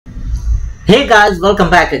Hey guys, welcome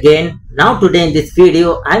back again. Now today in this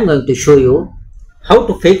video I'm going to show you how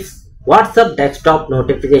to fix WhatsApp desktop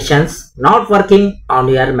notifications not working on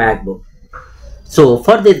your MacBook. So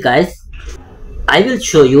for this guys, I will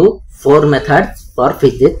show you 4 methods for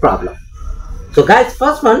fix this problem. So guys,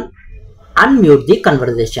 first one, unmute the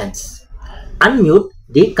conversations. Unmute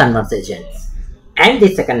the conversations. And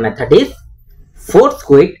the second method is force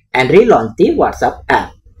quit and relaunch the WhatsApp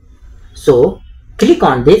app. So click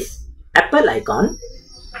on this Apple icon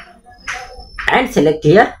and select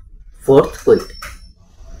here force quit.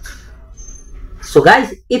 So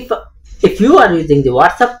guys, if you are using the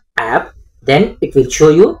WhatsApp app, then it will show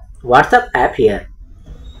you WhatsApp app here.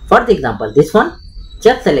 For the example, this one,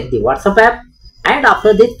 just select the WhatsApp app and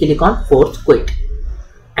after this click on force quit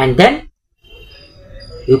and then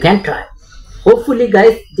you can try. Hopefully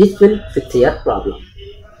guys, this will fix your problem.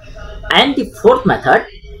 And the fourth method,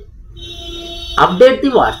 update the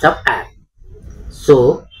WhatsApp app.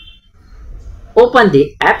 So open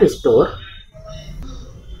the App Store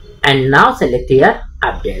and now select here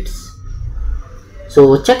updates.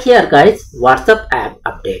 So check here guys, WhatsApp app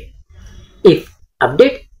update. If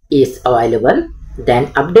update is available,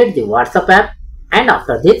 then update the WhatsApp app and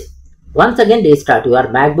after this once again restart your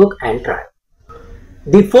MacBook and try.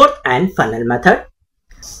 The fourth and final method,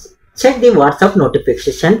 check the WhatsApp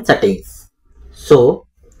notification settings. So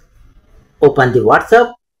open the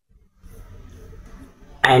WhatsApp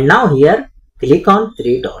and now here click on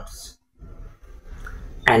 3 dots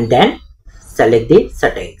and then select the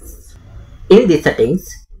settings. In the settings,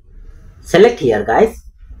 select here guys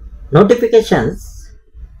notifications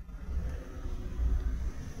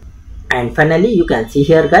and finally you can see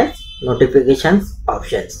here guys notifications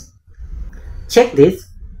options. Check this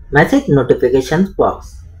message notifications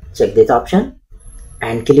box. Check this option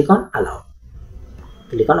and click on allow.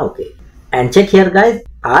 Click on OK. And check here guys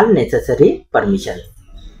all necessary permissions.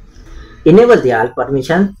 Enable the all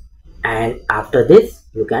permissions and after this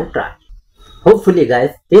you can try. Hopefully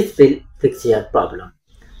guys this will fix your problem.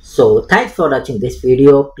 So thanks for watching this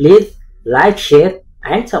video. Please like, share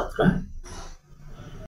and subscribe.